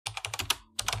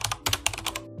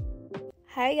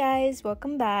Hi guys,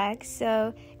 welcome back.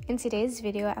 So in today's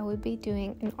video I will be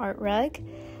doing an art rug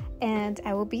and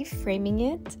I will be framing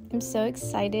it. I'm so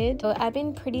excited. So I've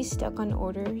been pretty stuck on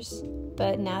orders,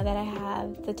 but now that I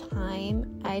have the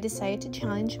time, I decided to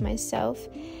challenge myself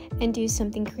and do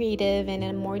something creative and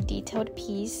a more detailed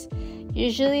piece.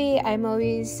 Usually I'm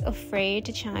always afraid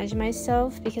to challenge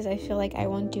myself because I feel like I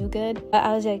won't do good, but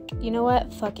I was like, you know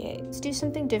what, fuck it, let's do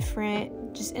something different.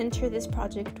 Just enter this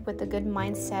project with a good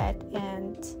mindset,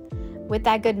 and with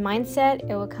that good mindset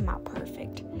it will come out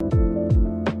perfect.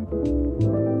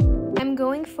 I'm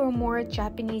going for a more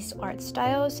Japanese art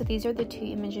style, so these are the two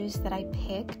images that I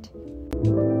picked.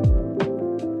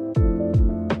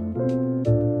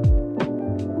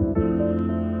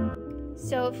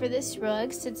 So for this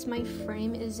rug, since my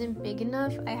frame isn't big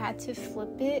enough, I had to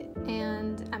flip it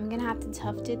and I'm gonna have to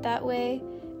tuft it that way.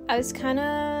 I was kind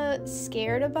of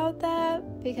scared about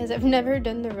that because I've never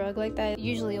done the rug like that. It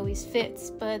usually always fits,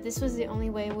 but this was the only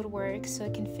way it would work so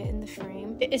it can fit in the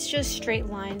frame. It's just straight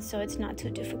lines, so it's not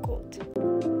too difficult.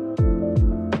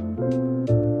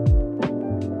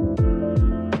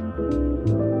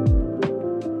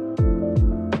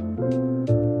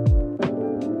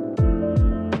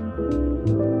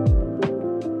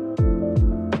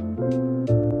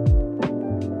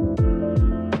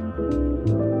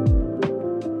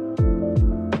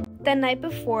 The night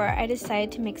before, I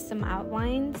decided to make some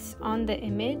outlines on the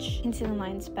image. You can see the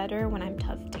lines better when I'm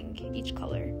tufting each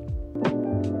color.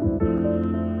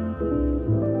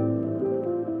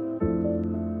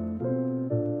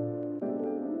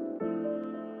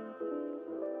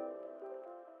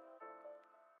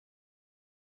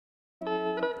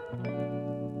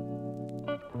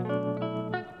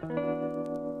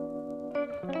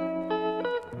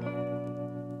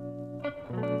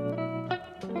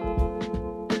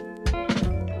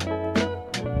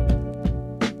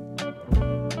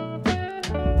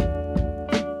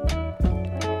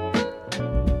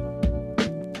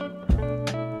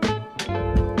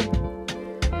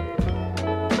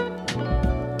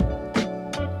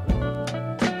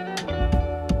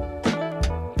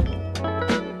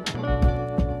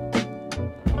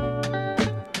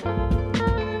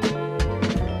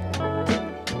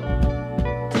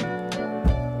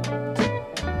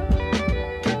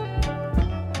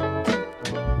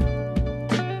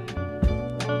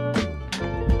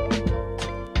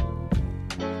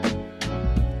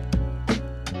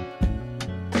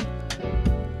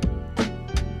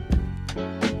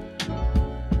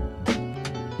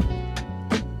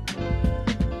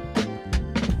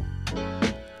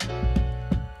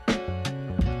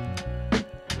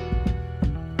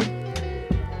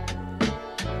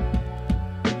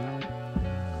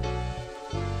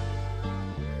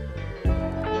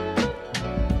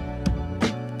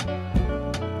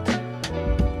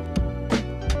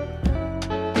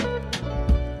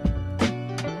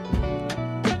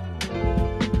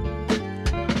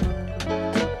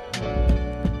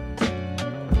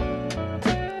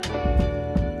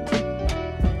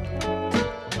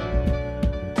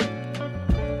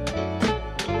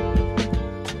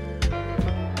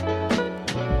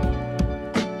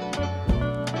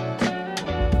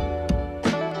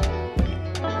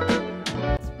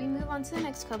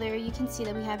 Color, you can see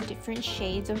that we have different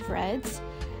shades of reds.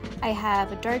 I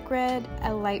have a dark red,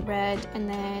 a light red, and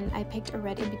then I picked a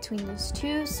red in between those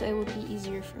two so it would be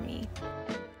easier for me.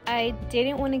 I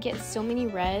didn't want to get so many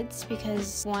reds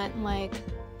because I want like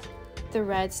the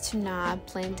reds to not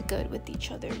blend good with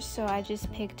each other, so I just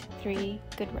picked 3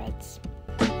 good reds.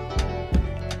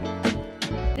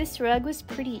 This rug was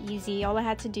pretty easy. All I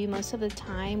had to do most of the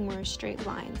time were straight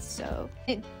lines, so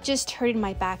it just hurted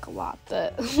my back a lot,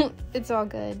 but it's all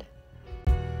good.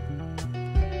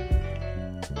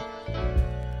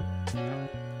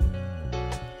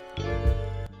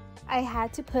 I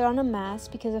had to put on a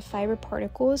mask because the fiber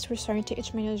particles were starting to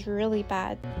itch my nose really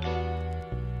bad.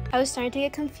 I was starting to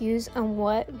get confused on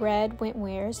what red went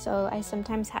where, so I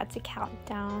sometimes had to count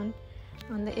down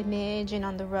on the image and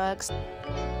on the rugs.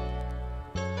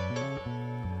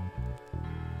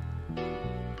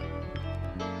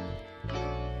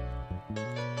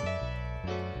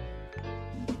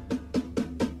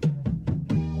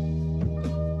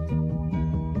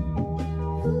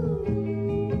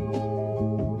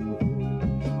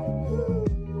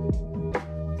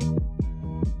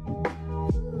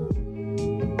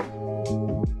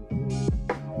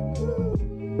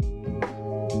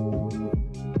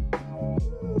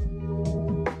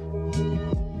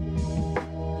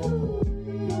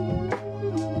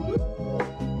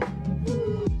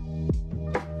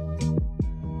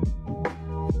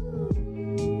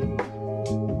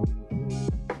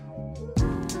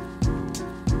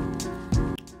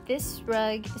 This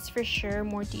rug is for sure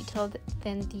more detailed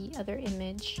than the other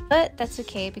image, but that's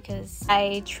okay because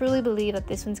I truly believe that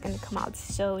this one's gonna come out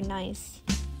so nice.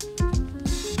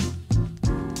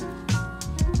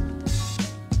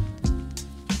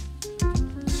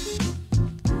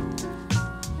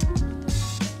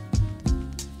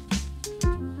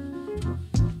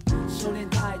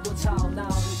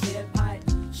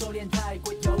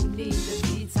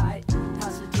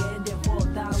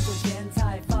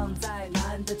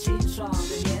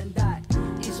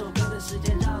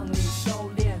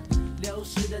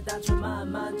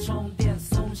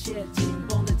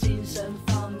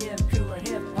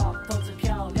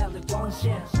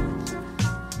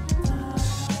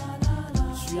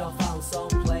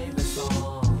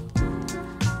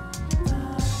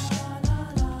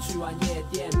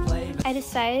 I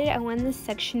decided I wanted this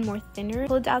section more thinner,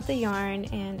 pulled out the yarn,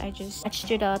 and I just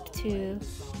stretched it up to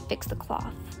fix the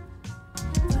cloth.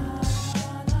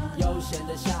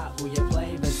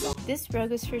 This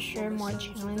rug is for sure more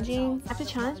challenging. I have to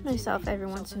challenge myself every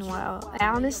once in a while. I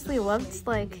honestly loved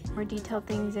like more detailed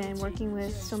things and working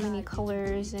with so many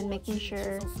colors and making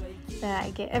sure that I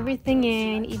get everything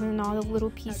in, even all the little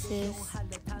pieces.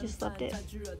 I just loved it.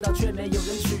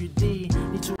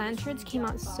 Lanterns came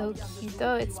out so cute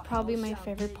though. It's probably my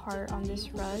favorite part on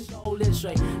this rug.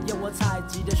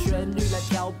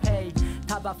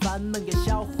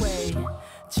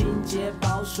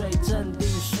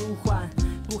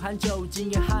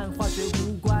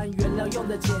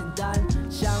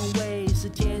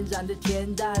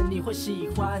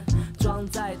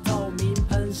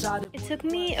 It took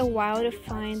me a while to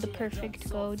find the perfect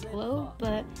gold glow,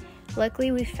 but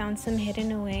luckily we found some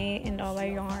hidden away in all our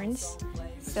yarns,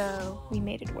 so we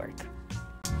made it work.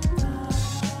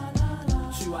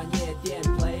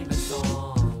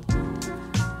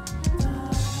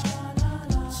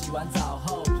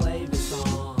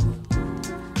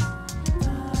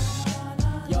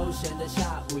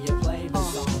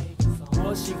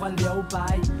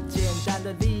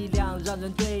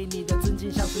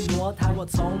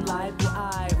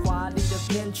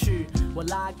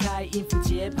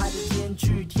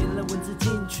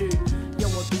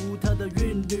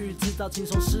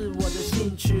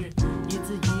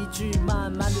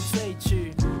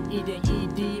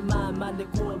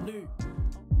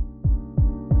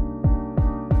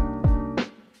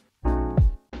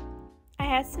 I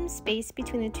had some space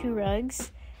between the two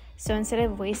rugs, so instead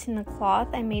of wasting the cloth,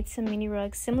 I made some mini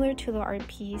rugs similar to the art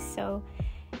piece, so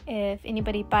if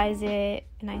anybody buys it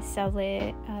and I sell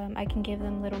it, I can give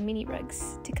them little mini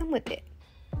rugs to come with it.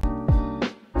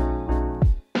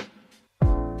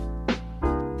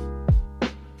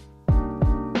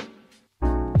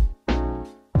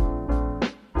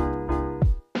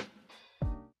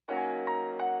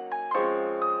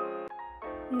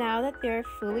 Now that they're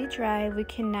fully dry, we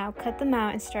can now cut them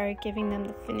out and start giving them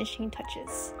the finishing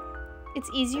touches. It's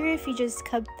easier if you just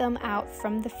cut them out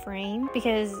from the frame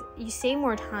because you save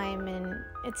more time and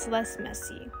it's less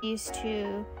messy. I used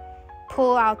to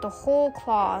pull out the whole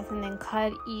cloth and then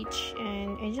cut each,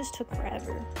 and it just took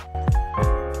forever.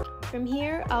 From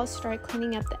here, I'll start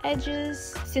cleaning up the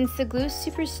edges. Since the glue is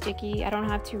super sticky, I don't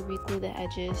have to re-glue the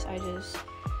edges. I just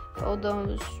fold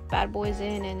those bad boys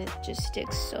in and it just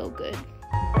sticks so good.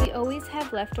 We always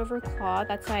have leftover cloth.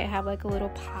 That's why I have like a little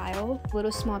pile,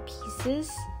 little small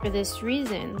pieces. For this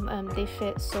reason, they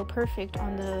fit so perfect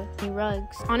on the new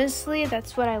rugs. Honestly,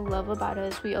 that's what I love about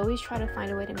us. We always try to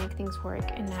find a way to make things work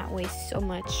and not waste so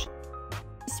much.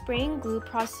 The spraying glue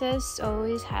process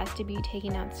always has to be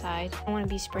taken outside. I don't want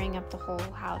to be spraying up the whole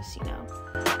house, you know.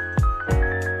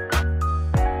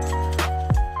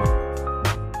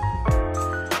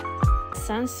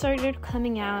 Sun started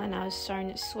coming out and I was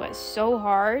starting to sweat so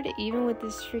hard, even with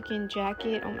this freaking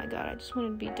jacket. Oh my god, I just wanted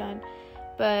to be done.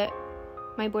 But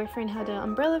my boyfriend had an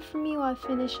umbrella for me while I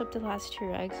finished up the last two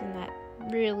rugs, and that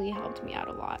really helped me out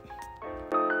a lot.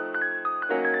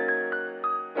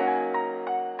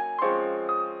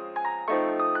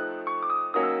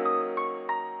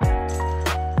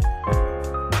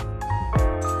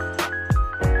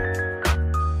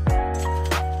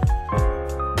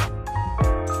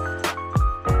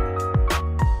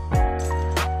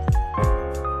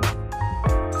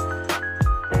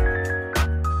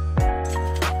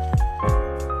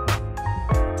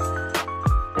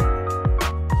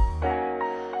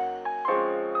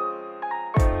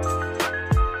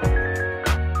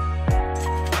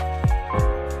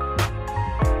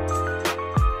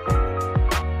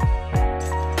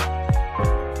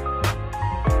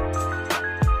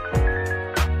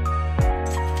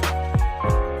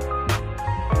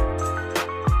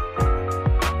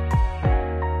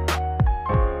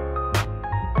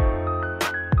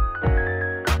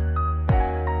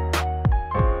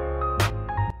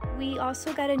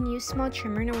 also got a new small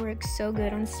trimmer and it works so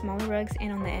good on smaller rugs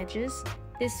and on the edges.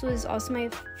 This was also my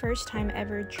first time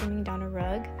ever trimming down a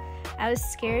rug. I was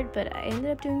scared, but I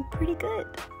ended up doing pretty good.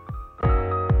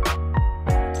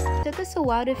 It took us a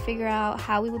while to figure out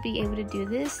how we would be able to do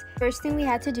this. First thing we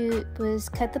had to do was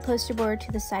cut the poster board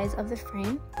to the size of the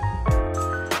frame.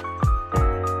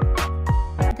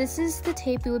 This is the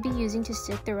tape we will be using to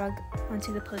stick the rug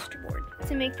onto the poster board.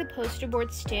 To make the poster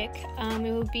board stick,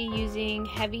 we will be using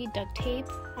heavy duct tape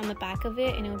on the back of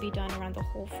it, and it will be done around the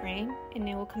whole frame, and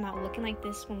it will come out looking like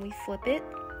this when we flip it.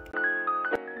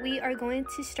 We are going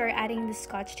to start adding the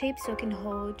scotch tape so it can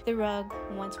hold the rug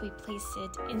once we place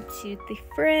it into the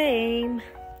frame.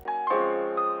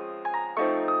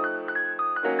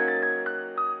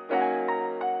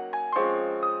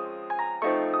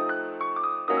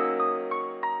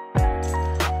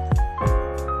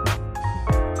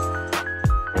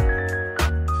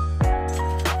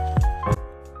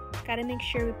 Gotta make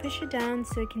sure we push it down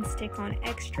so it can stick on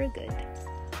extra good.